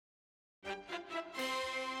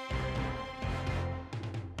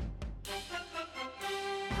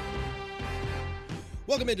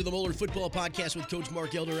Welcome into the Moeller Football Podcast with Coach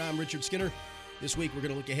Mark Elder. I'm Richard Skinner. This week we're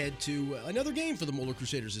going to look ahead to another game for the Moeller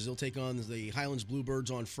Crusaders as they'll take on the Highlands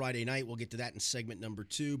Bluebirds on Friday night. We'll get to that in segment number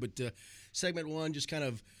 2. But segment 1, just kind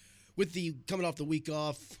of with the coming off the week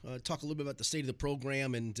off, talk a little bit about the state of the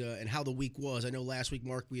program and how the week was. I know last week,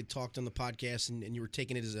 Mark, we had talked on the podcast and you were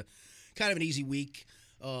taking it as a kind of an easy week.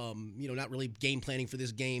 Not really game planning for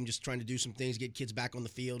this game, just trying to do some things, get kids back on the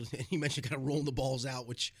field. And you mentioned kind of rolling the balls out,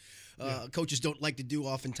 which coaches don't like to do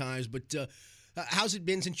oftentimes. But how's it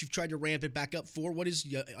been since you've tried to ramp it back up for what is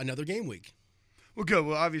another game week? Well, good.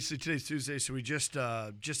 Well, obviously today's Tuesday, so we just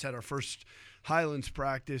had our first Highlands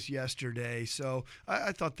practice yesterday. So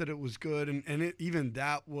I thought that it was good, and even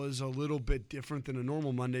that was a little bit different than a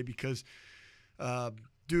normal Monday because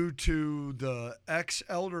due to the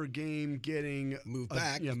ex-Elder game getting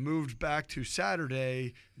moved back to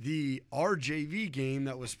Saturday, the RJV game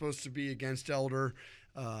that was supposed to be against Elder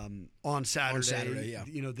on Saturday,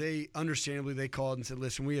 they understandably called and said,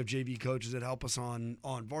 "Listen, we have JV coaches that help us on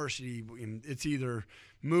varsity. It's either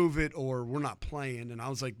move it or we're not playing." And I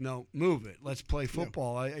was like, "No, move it. Let's play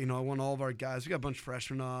football." Yeah. I want all of our guys. We got a bunch of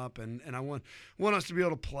freshmen up, and I want us to be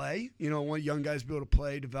able to play. I want young guys to be able to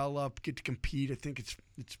play, develop, get to compete. I think it's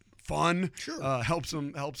fun. Sure. Helps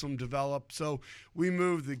them develop. So we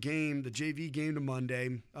moved the JV game to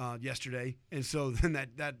Monday yesterday, and so then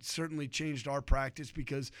that certainly changed our practice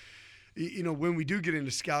because when we do get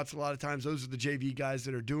into scouts, a lot of times those are the JV guys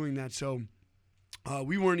that are doing that. So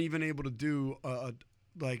we weren't even able to do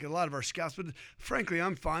like a lot of our scouts, but frankly,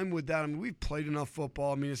 I'm fine with that. I mean, we've played enough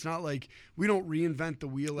football. I mean, it's not like we don't reinvent the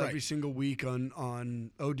wheel every single week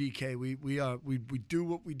on ODK. We do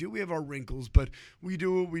what we do. We have our wrinkles, but we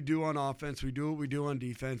do what we do on offense. We do what we do on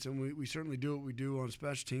defense, and we certainly do what we do on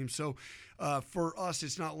special teams. So for us,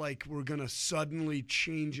 it's not like we're going to suddenly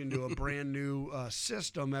change into a brand new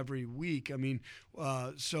system every week. I mean,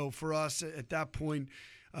 so for us at that point,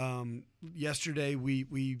 yesterday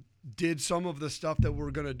we did some of the stuff that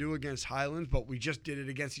we're going to do against Highlands, but we just did it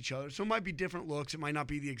against each other. So it might be different looks. It might not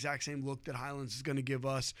be the exact same look that Highlands is going to give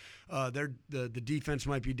us. The defense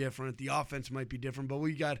might be different. The offense might be different, but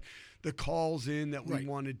we got the calls in that we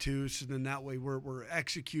wanted to. So then that way we're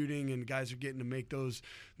executing and guys are getting to make those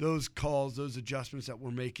calls, those adjustments that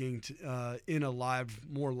we're making in a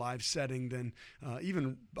more live setting than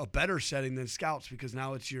even a better setting than scouts, because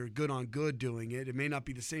now it's your good on good doing it. It may not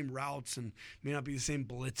be the same routes and may not be the same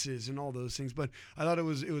blitzes and all those things, but I thought it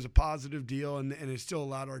was a positive deal, and it still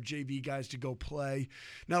allowed our JV guys to go play.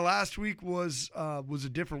 Now last week was a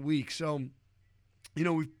different week, so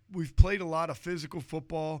we've played a lot of physical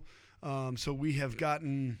football. So we have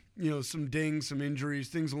gotten, some dings, some injuries,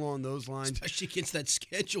 things along those lines. Especially against that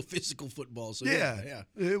schedule physical football. So yeah.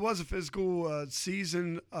 It was a physical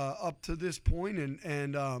season up to this point,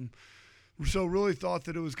 and so really thought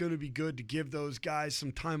that it was going to be good to give those guys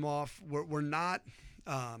some time off. We're not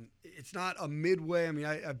it's not a midway. I mean,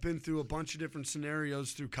 I've been through a bunch of different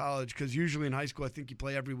scenarios through college, because usually in high school I think you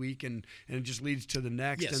play every week and it just leads to the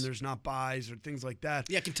next, and there's not buys or things like that.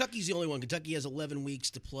 Yeah, Kentucky's the only one. Kentucky has 11 weeks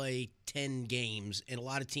to play 10 games, and a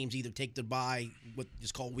lot of teams either take their bye, what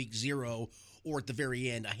is called week 0, or at the very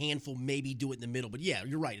end. A handful maybe do it in the middle. But, yeah,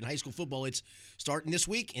 you're right. In high school football, it's starting this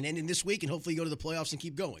week and ending this week, and hopefully you go to the playoffs and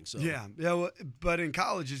keep going. So Yeah, but in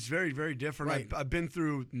college it's very, very different. Right. I've been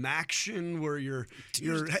through Maction where you're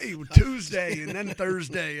Tuesday and then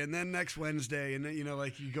Thursday and then next Wednesday, and then, you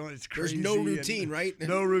go, it's crazy. There's no routine, right?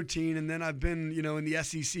 No routine. And then I've been, in the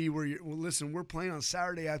SEC where listen, we're playing on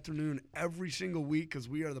Saturday afternoon every single week because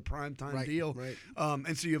we are the primetime deal. Right.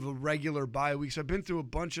 And so you have a regular bye week. So I've been through a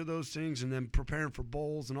bunch of those things, and then preparing for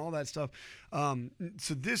bowls and all that stuff.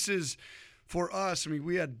 So this is, for us, I mean,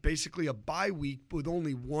 we had basically a bye week with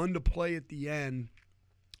only one to play at the end.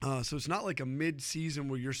 So it's not like a mid-season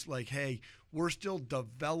where you're like, hey, we're still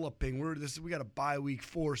developing. We got a bye week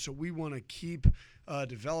 4, so we want to keep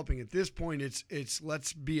developing. At this point, it's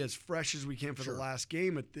let's be as fresh as we can for the last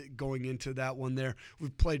game going into that one there.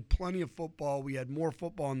 We've played plenty of football. We had more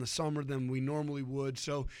football in the summer than we normally would.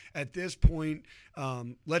 So at this point,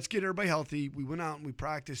 let's get everybody healthy. We went out and we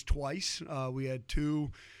practiced twice. We had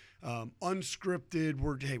 2 unscripted.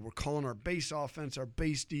 We're calling our base offense, our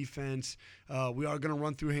base defense. We are going to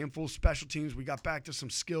run through a handful of special teams. We got back to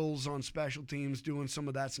some skills on special teams, doing some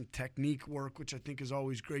of that, some technique work, which I think is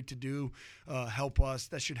always great to do.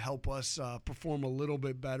 That should help us perform a little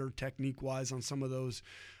bit better technique-wise on some of those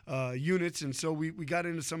units. And so we got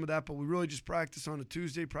into some of that, but we really just practiced on a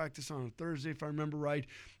Tuesday, practiced on a Thursday, if I remember right.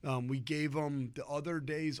 We gave them the other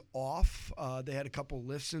days off. They had a couple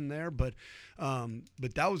lifts in there, but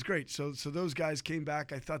that was great. So those guys came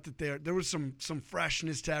back. I thought that there was some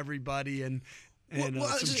freshness to everybody, and and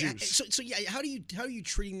some juice. So yeah, how are you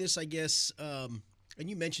treating this? I guess, and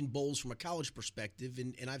you mentioned bowls from a college perspective,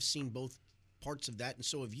 and I've seen both parts of that, and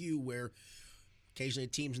so have you, where occasionally a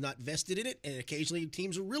team's not vested in it, and occasionally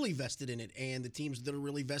teams are really vested in it, and the teams that are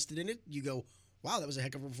really vested in it, you go, wow, that was a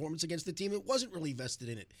heck of a performance against the team that wasn't really vested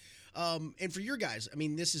in it. And for your guys, I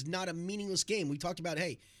mean, this is not a meaningless game. We talked about,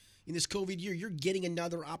 hey, in this COVID year, you're getting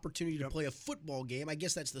another opportunity to play a football game. I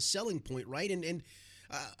guess that's the selling point, right? And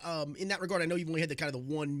in that regard, I know you've only had the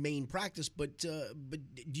one main practice, but do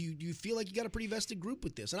you feel like you got a pretty vested group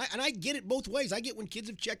with this? And I get it both ways. I get when kids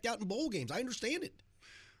have checked out in bowl games. I understand it.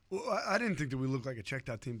 Well, I didn't think that we looked like a checked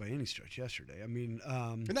out team by any stretch yesterday. I mean,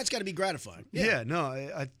 and that's got to be gratifying. Yeah, no,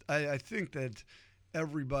 I think that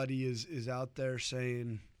everybody is out there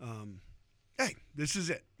saying, hey, this is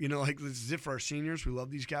it. This is it for our seniors. We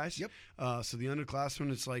love these guys. Yep. So the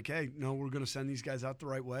underclassmen, it's like, hey, no, we're going to send these guys out the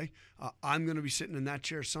right way. I'm going to be sitting in that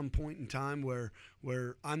chair some point in time where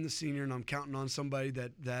I'm the senior and I'm counting on somebody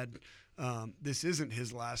that this isn't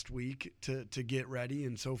his last week to get ready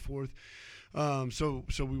and so forth. So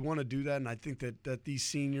we want to do that, and I think that these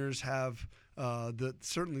seniors have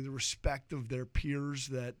certainly the respect of their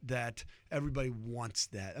peers that everybody wants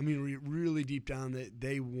that. I mean, really deep down,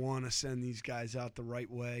 they want to send these guys out the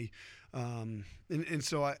right way, and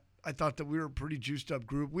so I thought that we were a pretty juiced up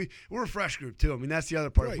group. We're a fresh group too. I mean, that's the other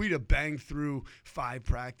part. Right. If we'd have banged through 5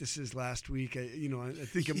 practices last week, I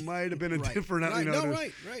think it might have been a different.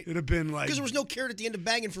 Right. It'd have been like, because there was no carrot at the end of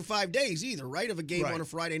banging for 5 days either, right? Of a game on a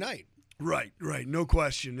Friday night. Right, no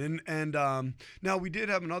question. And now we did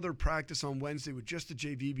have another practice on Wednesday with just the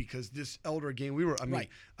JV because this Elder game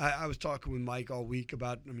I was talking with Mike all week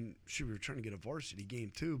about. I mean, we were trying to get a varsity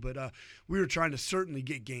game too, but we were trying to certainly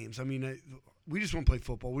get games. I mean, we just want to play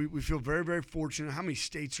football. We feel very, very fortunate. How many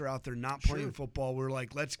states are out there not playing football? We're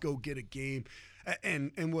like, let's go get a game.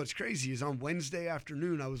 And what's crazy is on Wednesday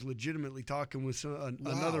afternoon, I was legitimately talking with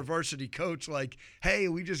another varsity coach, like, hey,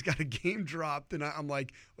 we just got a game dropped. And I'm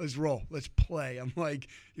like, let's roll. Let's play. I'm like,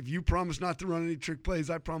 if you promise not to run any trick plays,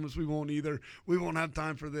 I promise we won't either. We won't have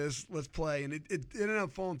time for this. Let's play. And it ended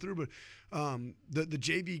up falling through. But the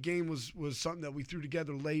JV game was something that we threw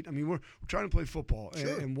together late. I mean, we're trying to play football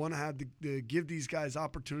and want to have to give these guys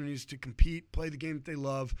opportunities to compete, play the game that they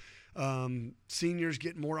love. Seniors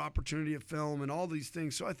get more opportunity at film and all these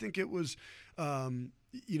things. So I think it was,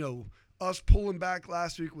 us pulling back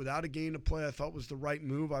last week without a game to play, I thought was the right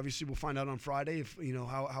move. Obviously, we'll find out on Friday if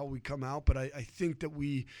how we come out. But I think that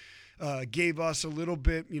we gave us a little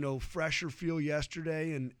bit fresher feel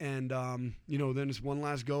yesterday, and then it's one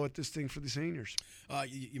last go at this thing for the seniors.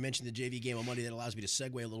 You mentioned the JV game on Monday. That allows me to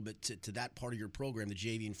segue a little bit to that part of your program, the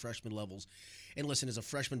JV and freshman levels. And listen, as a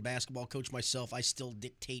freshman basketball coach myself, I still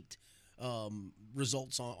dictate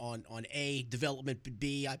results on A, development, but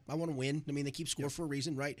B, I want to win. I mean, they keep score for a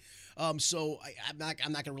reason, right? So I'm not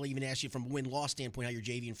going to really even ask you from a win-loss standpoint how your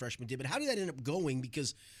JV and freshman did, but how did that end up going?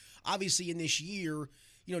 Because obviously in this year,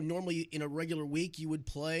 normally in a regular week you would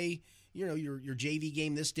play, your JV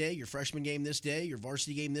game this day, your freshman game this day, your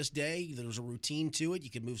varsity game this day. There was a routine to it. You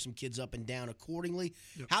could move some kids up and down accordingly.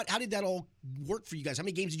 Yep. How did that all work for you guys? How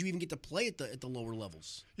many games did you even get to play at the lower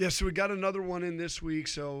levels? Yeah, so we got another one in this week.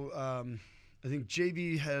 So I think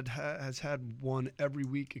JV has had one every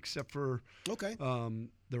week except for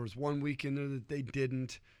there was 1 week in there that they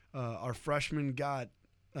didn't. Our freshmen got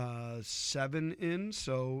 7 in,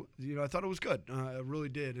 so I thought it was good. I really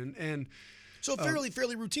did, and so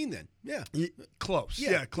fairly routine then. Yeah, close.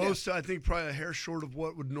 Yeah, close. To, I think probably a hair short of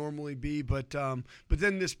what would normally be, but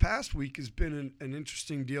then this past week has been an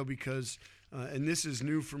interesting deal because, and this is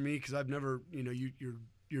new for me because I've never,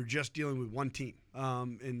 you're just dealing with one team,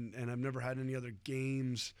 and I've never had any other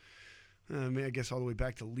games. I guess all the way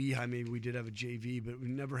back to Lehigh, maybe we did have a JV, but we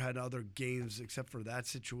never had other games except for that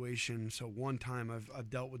situation. So one time I've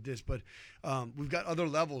dealt with this, but we've got other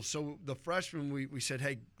levels. So the freshmen, we said,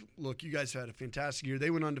 hey, look, you guys had a fantastic year. They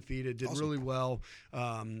went undefeated, did really well.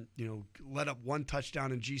 Let up 1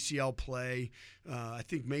 touchdown in GCL play. I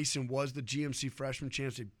think Mason was the GMC freshman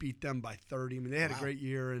champs. They beat them by 30. I mean, they had a great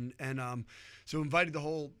year, and so invited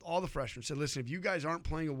all the freshmen. Said, listen, if you guys aren't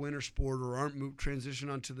playing a winter sport or aren't transition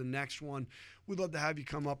on to the next one, we'd love to have you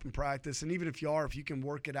come up and practice. And even if you are, if you can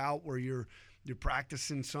work it out where you're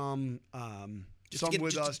practicing some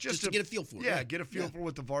with us, just to get a feel for it. Yeah, get a feel for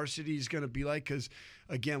what the varsity is going to be like. Because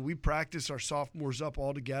again, we practice our sophomores up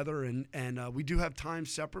all together, and we do have time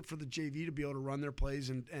separate for the JV to be able to run their plays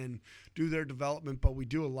and do their development. But we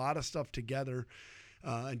do a lot of stuff together.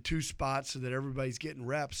 In 2 spots so that everybody's getting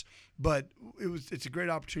reps. But it's a great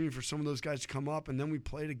opportunity for some of those guys to come up. And then we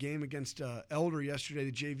played a game against Elder yesterday,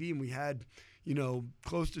 the JV, and we had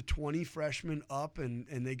close to 20 freshmen up,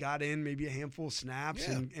 and they got in maybe a handful of snaps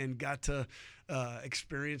and got to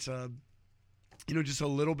experience just a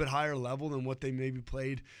little bit higher level than what they maybe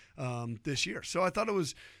played this year. So I thought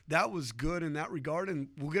that was good in that regard, and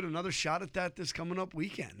we'll get another shot at that this coming up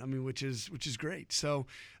weekend. I mean, which is great. So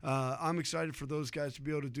I'm excited for those guys to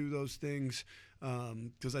be able to do those things,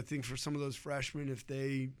 because I think for some of those freshmen, if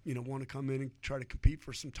they want to come in and try to compete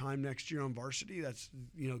for some time next year on varsity, that's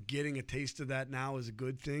getting a taste of that now is a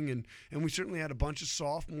good thing. And we certainly had a bunch of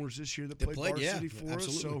sophomores this year that played varsity for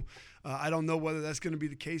us. So I don't know whether that's going to be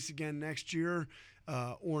the case again next year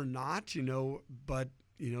or not. But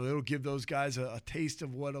it'll give those guys a taste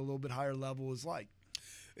of what a little bit higher level is like.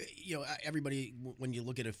 Everybody, when you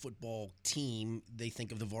look at a football team, they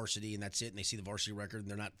think of the varsity and that's it, and they see the varsity record and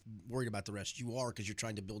they're not worried about the rest. You are, because you're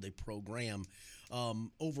trying to build a program.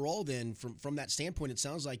 Overall, then, from that standpoint, it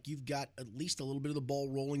sounds like you've got at least a little bit of the ball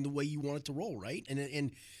rolling the way you want it to roll, right?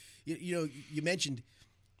 And you mentioned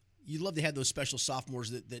you'd love to have those special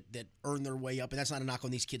sophomores that earn their way up, and that's not a knock on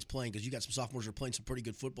these kids playing, because you got some sophomores that are playing some pretty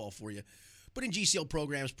good football for you. But in GCL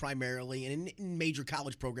programs primarily, and in major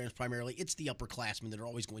college programs primarily, it's the upperclassmen that are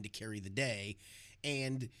always going to carry the day.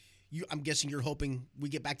 And I'm guessing you're hoping we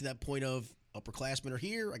get back to that point of upperclassmen are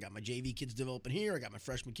here, I got my JV kids developing here, I got my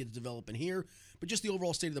freshman kids developing here. But just the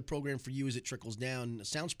overall state of the program for you as it trickles down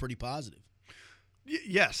sounds pretty positive.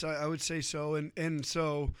 Yes, I would say so. And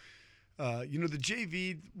so the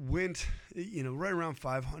JV went, right around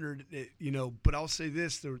 500, but I'll say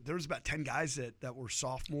this, there was about 10 guys that were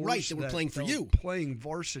sophomores. Right, that were playing for you. Playing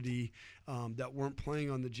varsity that weren't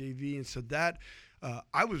playing on the JV. And so that,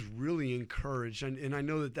 I was really encouraged. And I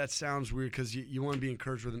know that sounds weird because you want to be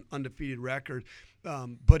encouraged with an undefeated record.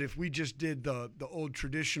 But if we just did the old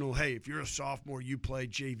traditional, hey, if you're a sophomore, you play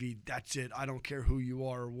JV, that's it. I don't care who you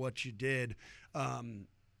are or what you did.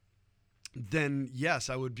 Then yes,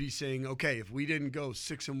 I would be saying, okay, if we didn't go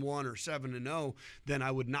 6-1 or 7-0, then I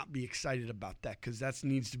would not be excited about that, because that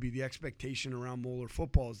needs to be the expectation around Moeller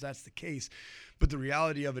football, is that's the case. But the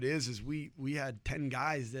reality of it is we had 10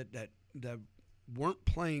 guys that weren't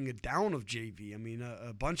playing a down of JV. I mean,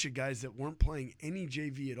 a bunch of guys that weren't playing any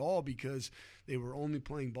JV at all because they were only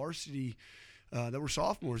playing varsity. That were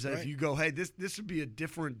sophomores. That right. If you go, hey, this would be a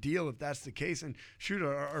different deal if that's the case. And shoot,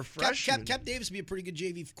 our freshmen. Cap Davis would be a pretty good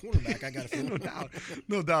JV cornerback. I got a feeling.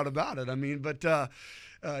 No doubt about it. I mean, but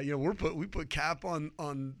we put Cap on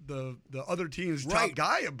the other team's top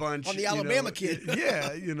guy a bunch on the Alabama kid.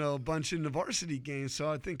 Yeah, a bunch in the varsity games. So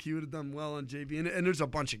I think he would have done well on JV. And there's a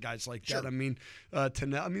bunch of guys like that. I mean, I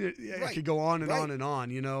could go on and on and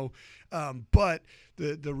on. But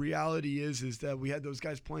the reality is that we had those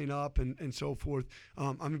guys playing up and so forth.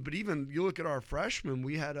 But even you look at our freshmen,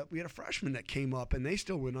 we had a freshman that came up and they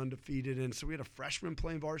still went undefeated, and so we had a freshman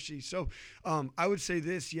playing varsity. So I would say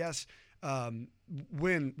this, yes.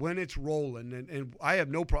 When it's rolling, and I have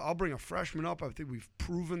no problem. I'll bring a freshman up. I think we've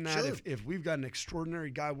proven that. Sure. If we've got an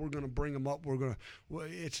extraordinary guy, we're going to bring him up.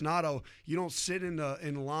 It's not you don't sit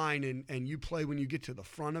in line and you play when you get to the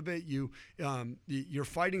front of it. You're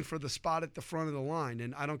fighting for the spot at the front of the line,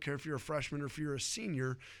 and I don't care if you're a freshman or if you're a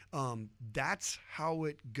senior. That's how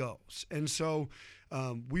it goes, and so.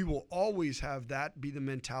 We will always have that be the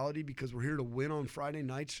mentality, because we're here to win on Friday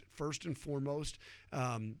nights first and foremost.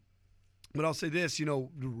 But I'll say this, the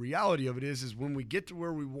reality of it is when we get to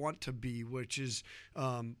where we want to be, which is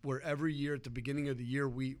where every year at the beginning of the year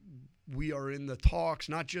we are in the talks,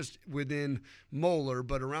 not just within Moeller,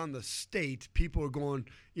 but around the state. People are going,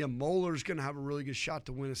 Moeller's going to have a really good shot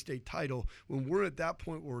to win a state title. When we're at that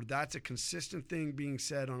point where that's a consistent thing being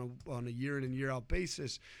said on a year in and year out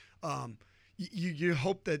basis, you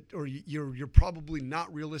hope that, or you're probably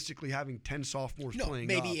not realistically having 10 sophomores playing.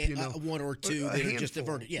 Maybe one or two that are just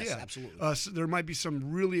diverted. Yes, absolutely. So there might be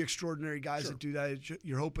some really extraordinary guys that do that.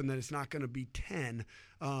 You're hoping that it's not going to be 10.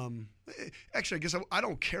 Actually, I guess I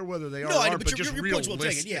don't care whether they are, but just your realistically.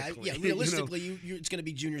 Well taken. Yeah. Realistically, it's going to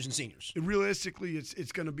be juniors and seniors. Realistically,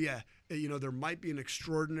 it's going to be there might be an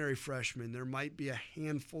extraordinary freshman. There might be a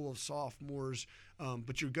handful of sophomores,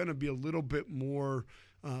 but you're going to be a little bit more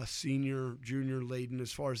senior, junior laden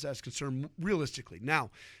as far as that's concerned, realistically.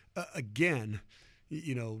 Now, again,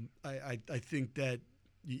 I think that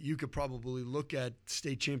you could probably look at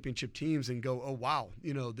state championship teams and go, oh, wow,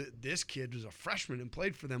 this kid was a freshman and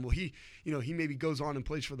played for them. Well, he maybe goes on and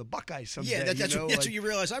plays for the Buckeyes someday. Yeah, that's what you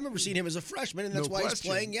realize. I remember seeing him as a freshman, and that's why he's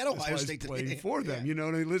playing at Ohio State. He's playing for them. You know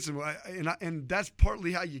what I mean? Listen, and that's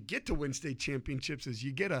partly how you get to win state championships is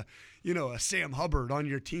you get a Sam Hubbard on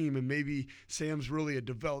your team, and maybe Sam's really a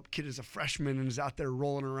developed kid as a freshman and is out there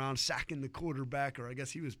rolling around, sacking the quarterback, or I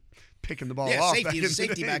guess he was picking the ball off. Safety, he was a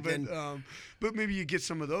safety back then. But maybe you get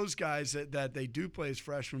some of those guys that they do play as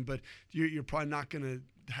freshmen, but you're probably not going to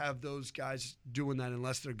have those guys doing that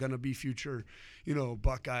unless they're going to be future,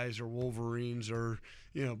 Buckeyes or Wolverines or,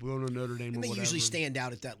 going to Notre Dame and or they whatever. Usually stand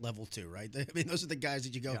out at that level too, right? I mean, those are the guys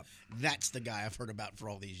that you go, that's the guy I've heard about for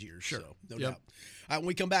all these years. Sure. So, no doubt. All right, when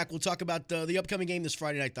we come back, we'll talk about the upcoming game this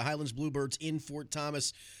Friday night, the Highlands Bluebirds in Fort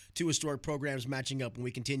Thomas. Two historic programs matching up when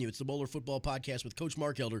we continue. It's the Moeller Football Podcast with Coach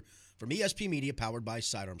Mark Elder from ESP Media, powered by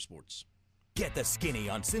Sidearm Sports. Get the skinny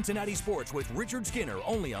on Cincinnati sports with Richard Skinner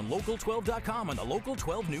only on Local12.com and the Local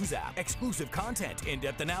 12 News app. Exclusive content,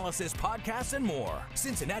 in-depth analysis, podcasts, and more.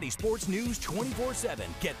 Cincinnati sports news 24/7.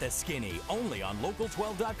 Get the skinny only on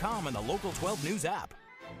Local12.com and the Local 12 News app.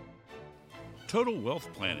 Total Wealth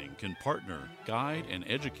Planning can partner, guide, and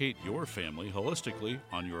educate your family holistically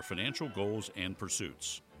on your financial goals and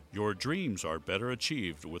pursuits. Your dreams are better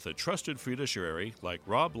achieved with a trusted fiduciary like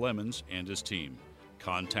Rob Lemons and his team.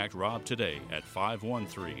 Contact Rob today at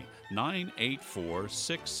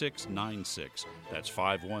 513-984-6696. That's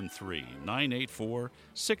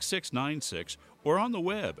 513-984-6696 or on the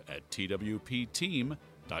web at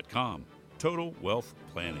twpteam.com. Total Wealth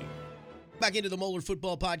Planning. Back into the Moeller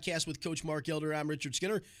Football Podcast with Coach Mark Elder. I'm Richard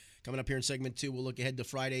Skinner. Coming up here in segment 2, we'll look ahead to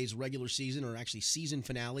Friday's regular season, or actually season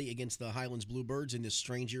finale, against the Highlands Bluebirds in this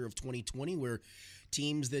strange year of 2020, where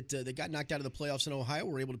teams that got knocked out of the playoffs in Ohio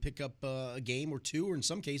were able to pick up a game or two, or in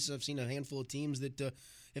some cases I've seen a handful of teams that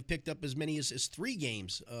have picked up as many as 3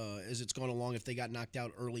 games as it's gone along if they got knocked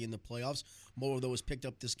out early in the playoffs. Moeller, though, has picked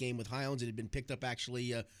up this game with Highlands. It had been picked up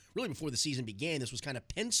actually really before the season began. This was kind of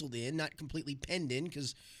penciled in, not completely penned in,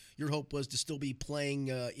 because your hope was to still be playing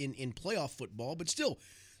in playoff football, but still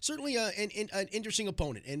certainly an interesting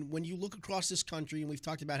opponent. And when you look across this country, and we've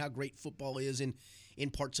talked about how great football is in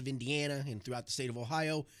parts of Indiana and throughout the state of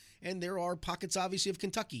Ohio, and there are pockets, obviously, of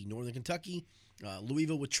Kentucky, Northern Kentucky,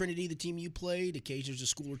 Louisville with Trinity, the team you played. Occasionally there's a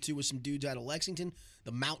school or two with some dudes out of Lexington.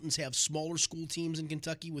 The Mountains have smaller school teams in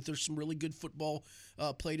Kentucky with there's some really good football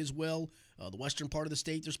played as well. The western part of the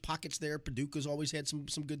state, there's pockets there. Paducah's always had some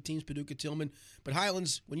good teams, Paducah, Tillman. But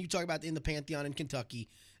Highlands, when you talk about in the Pantheon in Kentucky,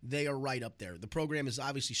 they are right up there. The program is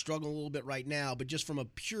obviously struggling a little bit right now, but just from a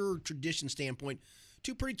pure tradition standpoint,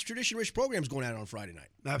 two pretty tradition-rich programs going at it on Friday night.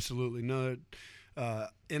 Absolutely. No,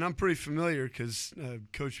 and I'm pretty familiar because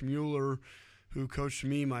Coach Moeller, who coached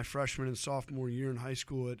me my freshman and sophomore year in high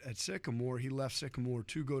school at Sycamore, he left Sycamore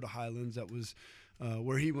to go to Highlands. That was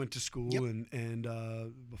where he went to school, and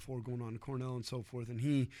before going on to Cornell and so forth.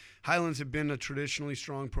 And Highlands had been a traditionally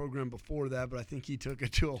strong program before that, but I think he took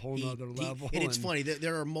it to a whole nother level. And it's funny,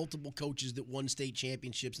 there are multiple coaches that won state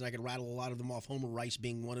championships, and I could rattle a lot of them off, Homer Rice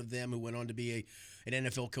being one of them, who went on to be an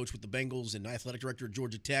NFL coach with the Bengals and athletic director at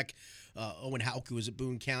Georgia Tech. Owen Houck, who was at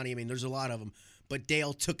Boone County. I mean, there's a lot of them. But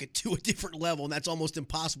Dale took it to a different level, and that's almost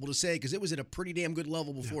impossible to say because it was at a pretty damn good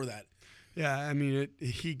level before that. Yeah, I mean,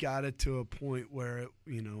 he got it to a point where,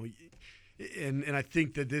 and I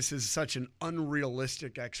think that this is such an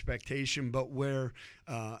unrealistic expectation, but where,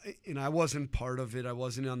 and I wasn't part of it, I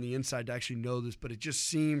wasn't on the inside to actually know this, but it just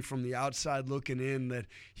seemed from the outside looking in that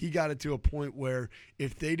he got it to a point where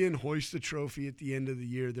if they didn't hoist the trophy at the end of the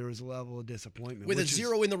year, there was a level of disappointment. With a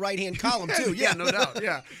 0 in the right-hand column, too. Yeah, no doubt.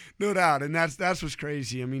 Yeah, no doubt. And that's what's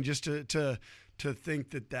crazy. I mean, just to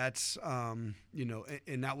think that's, and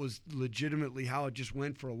that was legitimately how it just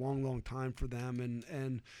went for a long, long time for them.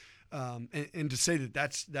 And to say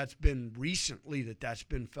that's been recently that's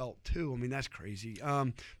been felt too. I mean, that's crazy.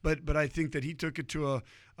 But I think that he took it to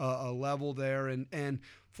a level there, and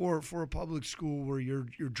for a public school where you're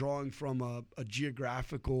drawing from a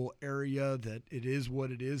geographical area that it is what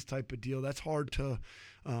it is type of deal. That's hard to,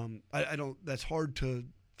 that's hard to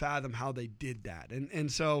fathom how they did that,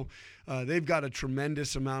 and so they've got a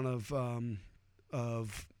tremendous amount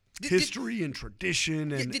of history and tradition.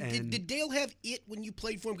 Did Dale have it when you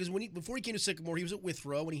played for him? Because before he came to Sycamore, he was at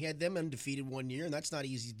Withrow, and he had them undefeated one year, and that's not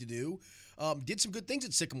easy to do. Did some good things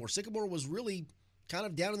at Sycamore. Sycamore was really kind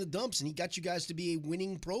of down in the dumps, and he got you guys to be a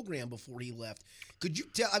winning program before he left. Could you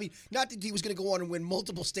tell? I mean, not that he was going to go on and win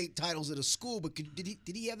multiple state titles at a school, but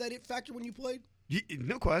did he have that it factor when you played?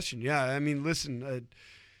 No question. Yeah, I mean, listen.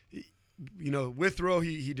 Withrow,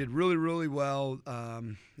 he did really, really well.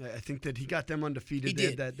 I think that he got them undefeated. He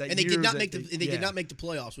did. That and they year did not that make did not make the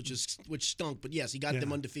playoffs, which stunk. But yes, he got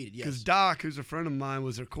them undefeated. Yes, because Doc, who's a friend of mine,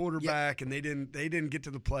 was their quarterback, and they didn't get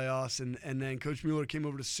to the playoffs. And then Coach Moeller came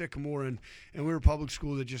over to Sycamore, and we were a public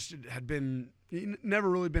school that just had been. He never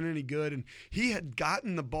really been any good, and he had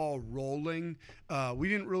gotten the ball rolling. We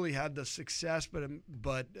didn't really have the success,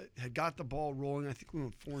 but had got the ball rolling. I think we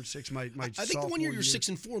went 4-6. I think the one year you're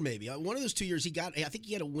 6-4, maybe one of those 2 years he got. I think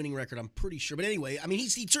he had a winning record. I'm pretty sure. But anyway, I mean, he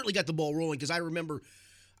certainly got the ball rolling because I remember.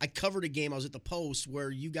 I covered a game. I was at the Post where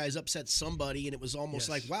you guys upset somebody, and it was almost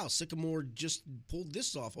like, wow, Sycamore just pulled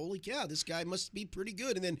this off. Holy cow, this guy must be pretty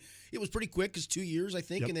good. And then it was pretty quick because 2 years, I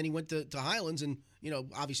think, and then he went to Highlands, and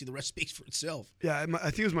obviously the rest speaks for itself. Yeah, I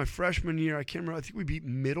think it was my freshman year. I can't remember. I think we beat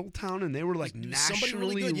Middletown, and they were like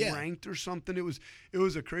nationally really good, ranked or something. It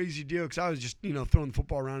was a crazy deal because I was just throwing the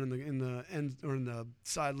football around in the end or in the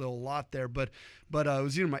side little lot there, but it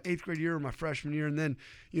was either my 8th grade year or my freshman year, and then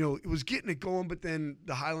it was getting it going, but then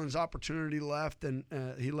the Highlands opportunity left, and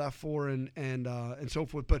he left for and so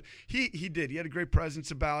forth. But he had a great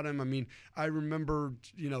presence about him. I mean, I remember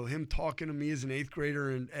him talking to me as an 8th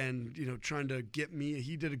grader and trying to get me.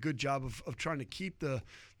 He did a good job of trying to keep the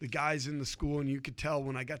guys in the school, and you could tell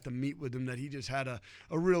when I got to meet with him that he just had a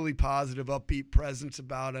really positive, upbeat presence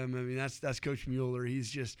about him. I mean, that's Coach Moeller. He's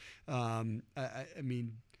just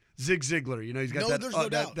Zig Ziglar, he's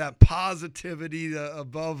got that positivity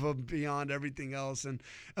above and beyond everything else, and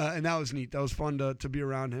that was neat. That was fun to be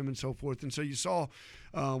around him and so forth. And so you saw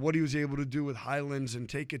what he was able to do with Highlands and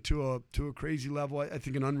take it to a crazy level. I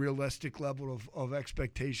think an unrealistic level of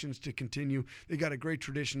expectations to continue. They got a great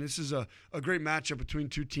tradition. This is a great matchup between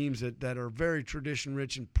two teams that are very tradition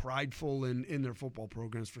rich and prideful in their football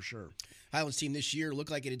programs for sure. Highlands team this year looked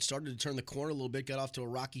like it had started to turn the corner a little bit. Got off to a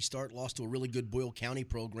rocky start, lost to a really good Boyle County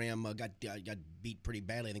program. Got beat pretty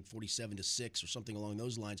badly, I think 47-6 or something along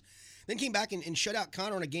those lines. Then came back and shut out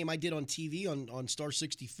Connor in a game I did on TV on Star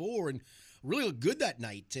 64 and really looked good that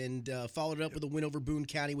night. And followed it up with a win over Boone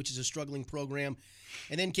County, which is a struggling program.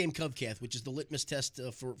 And then came Covcath, which is the litmus test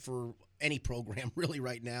for any program really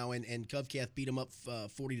right now. And Covcath beat them up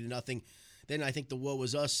 40-0. Then I think the Woe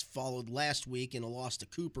Was Us followed last week in a loss to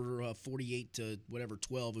Cooper, 48 to whatever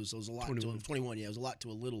 12. It was a lot 21. To 21. Yeah, it was a lot to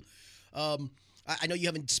a little. I know you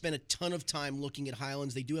haven't spent a ton of time looking at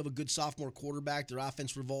Highlands. They do have a good sophomore quarterback. Their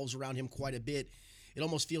offense revolves around him quite a bit. It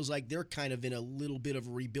almost feels like they're kind of in a little bit of a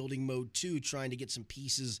rebuilding mode too, trying to get some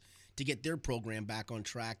pieces to get their program back on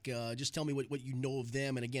track. Just tell me what you know of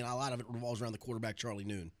them. And again, a lot of it revolves around the quarterback, Charlie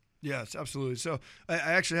Noon. Yes, absolutely. So I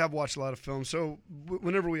actually have watched a lot of film. So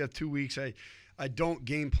whenever we have 2 weeks, I don't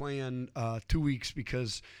game plan 2 weeks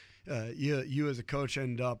because you as a coach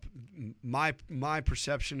end up my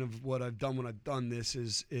perception of what I've done when I've done this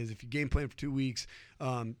is if you game plan for 2 weeks,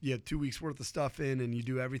 you have 2 weeks worth of stuff in and you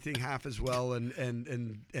do everything half as well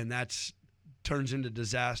and that's turns into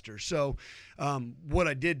disaster. So what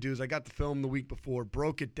I did do is I got the film the week before,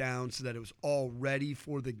 broke it down so that it was all ready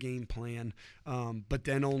for the game plan, but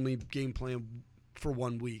then only game plan for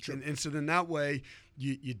 1 week. Sure. And so then that way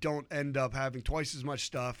you don't end up having twice as much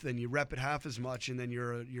stuff, then you rep it half as much, and then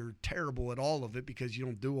you're terrible at all of it because you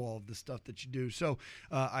don't do all of the stuff that you do. So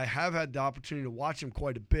I have had the opportunity to watch them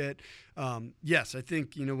quite a bit. Yes, I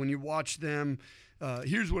think, when you watch them,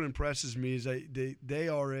 here's what impresses me is they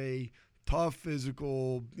are a tough,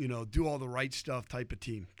 physical, do all the right stuff type of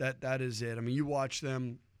team. That is it. I mean, you watch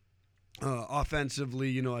them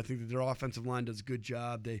offensively, I think that their offensive line does a good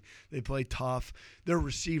job. They play tough. Their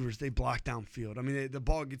receivers, they block downfield. I mean, the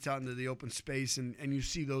ball gets out into the open space, and you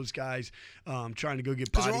see those guys trying to go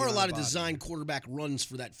get body. Because there are a lot of design quarterback runs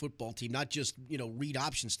for that football team, not just read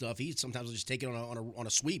option stuff. He sometimes will just take it on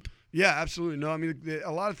a sweep. Yeah, absolutely. No, I mean,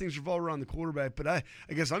 a lot of things revolve around the quarterback, but I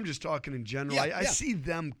guess I'm just talking in general. Yeah, I see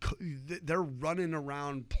them, they're running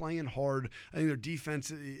around, playing hard. I think their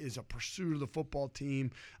defense is a pursuit of the football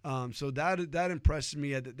team. So that impresses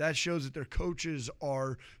me. That shows that their coaches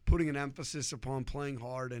are putting an emphasis upon playing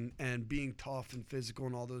hard and being tough and physical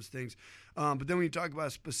and all those things. But then when you talk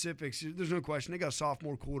about specifics, there's no question. They got a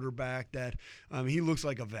sophomore quarterback that he looks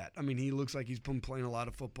like a vet. I mean, he looks like he's been playing a lot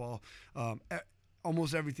of football.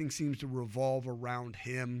 Almost everything seems to revolve around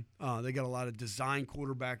him. They got a lot of design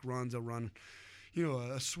quarterback runs. They'll run,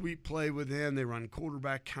 a sweep play with him. They run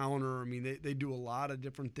quarterback counter. I mean, they do a lot of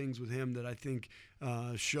different things with him that I think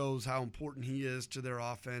shows how important he is to their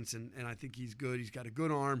offense, and I think he's good. He's got a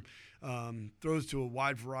good arm, throws to a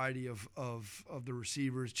wide variety of the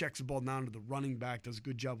receivers, checks the ball down to the running back, does a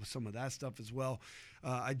good job with some of that stuff as well.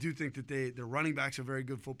 I do think that their running back's a very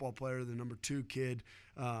good football player. The number 2 kid,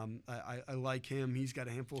 I like him. He's got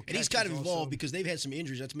a handful of catches. And he's kind of evolved also, because they've had some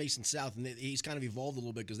injuries. That's Mason South, and he's kind of evolved a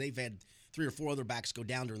little bit because they've had 3 or 4 other backs go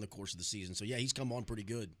down during the course of the season. So, yeah, he's come on pretty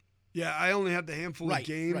good. Yeah, I only have the handful of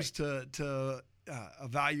games right. to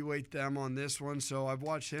evaluate them on this one. So I've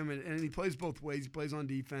watched him, and he plays both ways. He plays on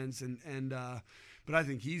defense, but I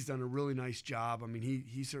think he's done a really nice job. I mean,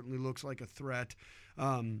 he certainly looks like a threat.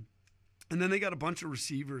 And then they got a bunch of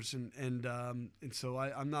receivers, and so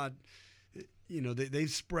I'm not. They've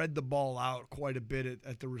spread the ball out quite a bit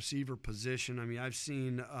at the receiver position. I mean, I've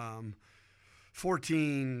seen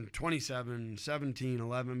 14, 27, 17,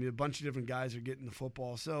 11. I mean, a bunch of different guys are getting the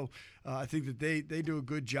football. So I think that they do a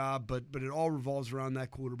good job, but it all revolves around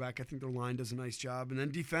that quarterback. I think their line does a nice job. And then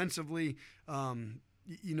defensively,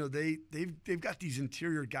 they've got these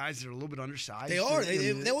interior guys that are a little bit undersized. They are.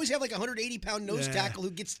 They always have like a 180-pound nose tackle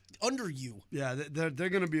who gets under you. Yeah, they're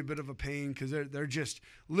going to be a bit of a pain because they're just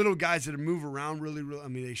little guys that move around really. I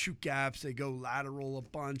mean, they shoot gaps, they go lateral a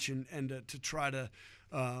bunch, and to try to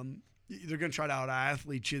they're going to try to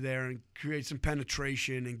out-athlete you there and create some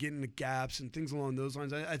penetration and get in the gaps and things along those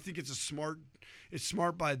lines. I think it's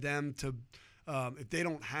smart by them to. If they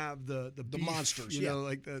don't have the beef, monsters,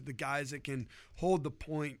 like the guys that can hold the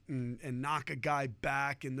point and knock a guy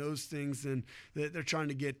back and those things, then they're trying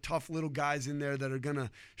to get tough little guys in there that are going to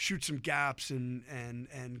shoot some gaps and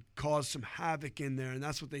cause some havoc in there, and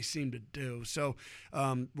that's what they seem to do. So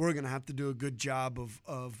we're going to have to do a good job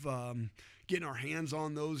of getting our hands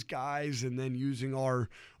on those guys and then using our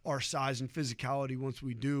size and physicality once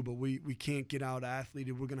we do, but we can't get out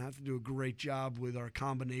athleted. We're going to have to do a great job with our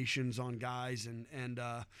combinations on guys, and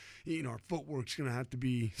our footwork's going to have to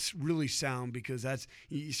be really sound because that's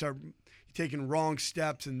you start taking wrong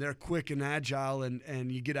steps and they're quick and agile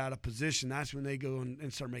and you get out of position. That's when they go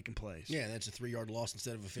and start making plays. Yeah, that's a 3-yard loss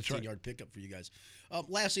instead of a 15-yard pickup for you guys.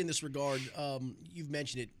 Lastly, in this regard, you've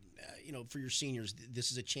mentioned it. For your seniors,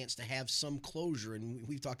 this is a chance to have some closure. And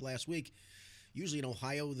we've talked last week, usually in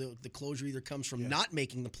Ohio, the closure either comes from not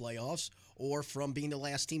making the playoffs or from being the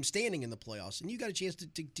last team standing in the playoffs. And you got a chance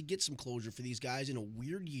to get some closure for these guys in a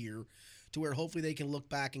weird year to where hopefully they can look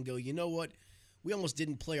back and go, you know what? We almost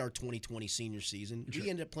didn't play our 2020 senior season. Sure.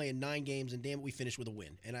 We ended up playing 9 games, and damn it, we finished with a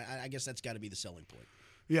win. And I guess that's got to be the selling point.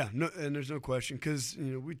 Yeah, no, and there's no question because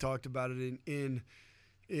we talked about it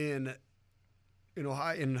in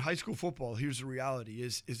Ohio, in high school football. Here's the reality: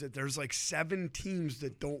 is that there's like 7 teams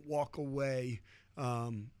that don't walk away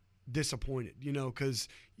disappointed. Because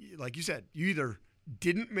like you said, you either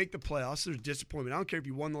didn't make the playoffs, there's disappointment. I don't care if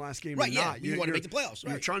you won the last game or not. You want to make the playoffs.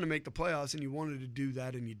 Right. You're trying to make the playoffs, and you wanted to do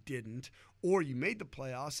that, and you didn't. Or you made the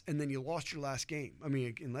playoffs, and then you lost your last game. I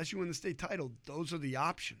mean, unless you win the state title, those are the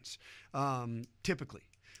options typically.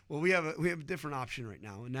 Well, we have a different option right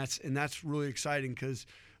now, and that's really exciting because.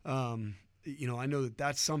 I know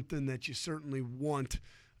that's something that you certainly want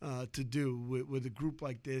to do with a group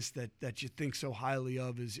like this that you think so highly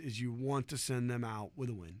of is you want to send them out with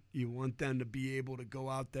a win. You want them to be able to go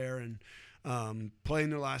out there and play in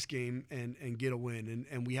their last game and get a win.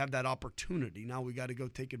 And we have that opportunity. Now we got to go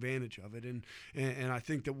take advantage of it. And I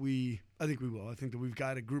think that we will. I think that we've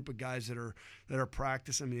got a group of guys that are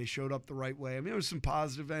practicing. I mean, they showed up the right way. I mean, there was some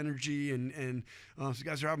positive energy and some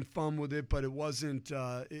guys are having fun with it, but it wasn't.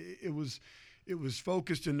 It was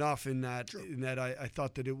focused enough in that I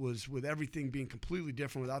thought that it was, with everything being completely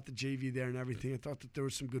different without the JV there and everything, I thought that there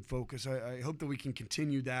was some good focus. I hope that we can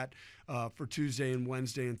continue that for Tuesday and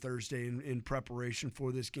Wednesday and Thursday in preparation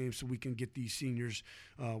for this game so we can get these seniors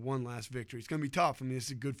one last victory. It's going to be tough. I mean, this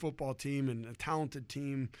is a good football team and a talented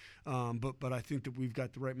team, but I think that we've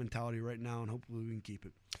got the right mentality right now, and hopefully we can keep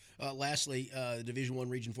it. Lastly, the Division I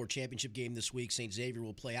Region 4 championship game this week. St. Xavier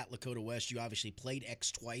will play at Lakota West. You obviously played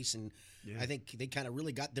X twice, and I think they kind of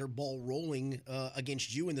really got their ball rolling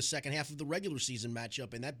against you in the second half of the regular season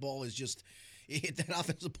matchup, and that ball is just that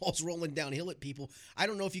offensive ball's rolling downhill at people. I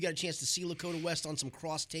don't know if you got a chance to see Lakota West on some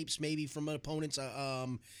cross tapes maybe from opponents. So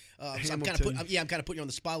I'm kind of putting you on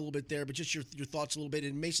the spot a little bit there, but just your thoughts a little bit,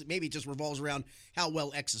 and maybe it just revolves around how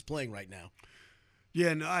well X is playing right now.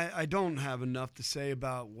 Yeah, no, I don't have enough to say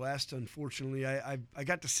about West, unfortunately. I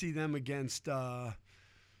got to see them against, I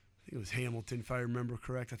think it was Hamilton, if I remember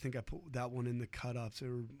correct. I think I put that one in the cut-ups. I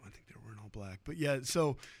think they were in all black. But, yeah,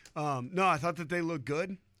 so, no, I thought that they looked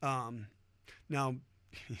good. Now,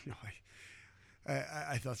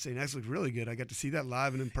 I thought St. X looked really good. I got to see that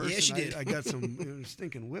live and in person. Yes, you did. I got some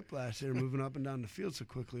stinking whiplash there moving up and down the field so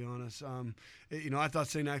quickly on us. I thought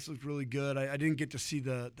St. X looked really good. I didn't get to see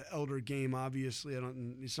the Elder game, obviously.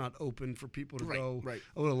 It's not open for people to go. Right.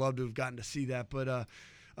 I would have loved to have gotten to see that, but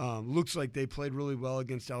looks like they played really well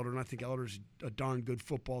against Elder, and I think Elder's a darn good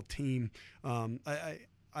football team.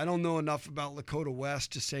 I don't know enough about Lakota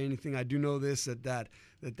West to say anything. I do know this,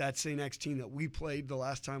 that St. X team that we played the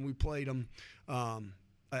last time we played them,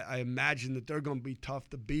 I imagine that they're going to be tough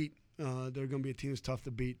to beat. They're going to be a team that's tough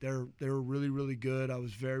to beat. They were really, really good. I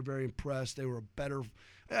was very, very impressed. They were a better –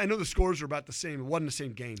 I know the scores are about the same. It wasn't the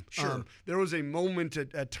same game. Sure. There was a moment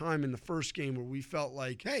at time in the first game where we felt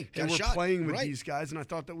like, hey, we're playing with these guys, and I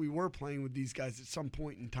thought that we were playing with these guys at some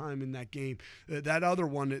point in time in that game. That other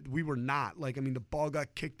one, we were not. The ball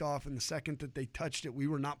got kicked off, and the second that they touched it, we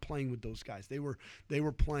were not playing with those guys. They were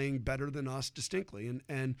playing better than us distinctly,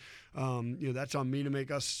 and that's on me to make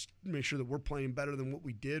sure that we're playing better than what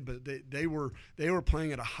we did. But they were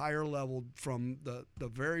playing at a higher level from the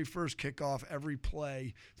very first kickoff, every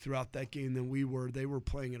play throughout that game than we were. They were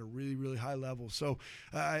playing at a really, really high level. So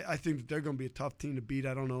I think that they're going to be a tough team to beat.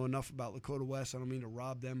 I don't know enough about Lakota West. I don't mean to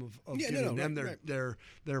rob them of giving them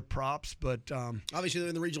their props, but obviously they're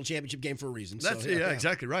in the regional championship game for a reason. That's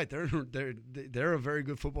exactly right. They're a very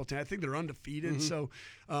good football team. I think they're undefeated. Mm-hmm. So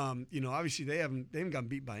obviously they haven't gotten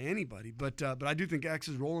beat by anybody. But I do think X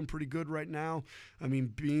is rolling pretty good right now. I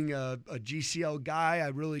mean, being a GCL guy, I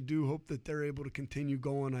really do hope that they're able to continue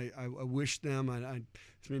going. I wish them.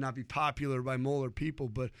 This may not be popular by Moeller people,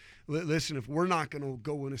 but listen, if we're not going to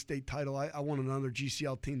go win a state title, I want another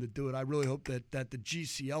GCL team to do it. I really hope that the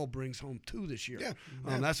GCL brings home 2 this year. Yeah.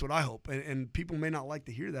 That's what I hope. And people may not like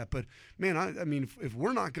to hear that, but man, I mean, if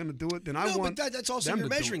we're not going to do it, then I want. But that's also your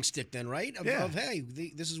measuring stick, then, right? Of hey,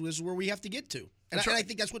 this is where we have to get to. And I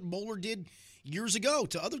think that's what Moeller did years ago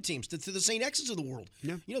to other teams, to the St. X's of the world.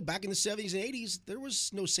 Yeah. Back in the 70s and 80s, there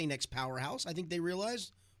was no St. X powerhouse. I think they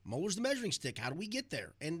realized Moeller's the measuring stick. How do we get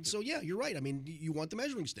there? And so, yeah, you're right. I mean, you want the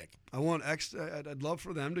measuring stick. I want X. I'd love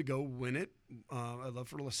for them to go win it. I'd love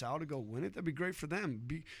for LaSalle to go win it. That'd be great for them.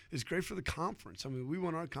 It's great for the conference. I mean, we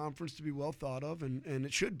want our conference to be well thought of, and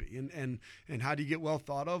it should be. And how do you get well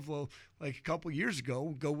thought of? Well, like a couple years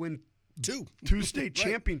ago, go win two state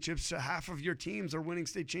championships. Half of your teams are winning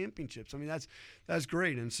state championships. I mean, that's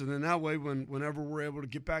great. And so then that way, whenever we're able to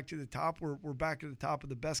get back to the top, we're back at the top of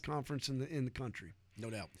the best conference in the country. No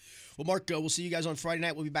doubt. Well, Mark, we'll see you guys on Friday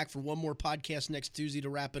night. We'll be back for one more podcast next Tuesday to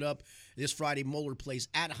wrap it up. This Friday, Moeller plays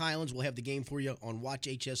at Highlands. We'll have the game for you on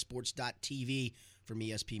watchhssports.tv from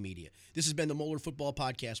ESP Media. This has been the Moeller Football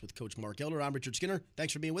Podcast with Coach Mark Elder. I'm Richard Skinner.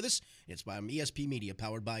 Thanks for being with us. It's by ESP Media,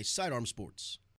 powered by Sidearm Sports.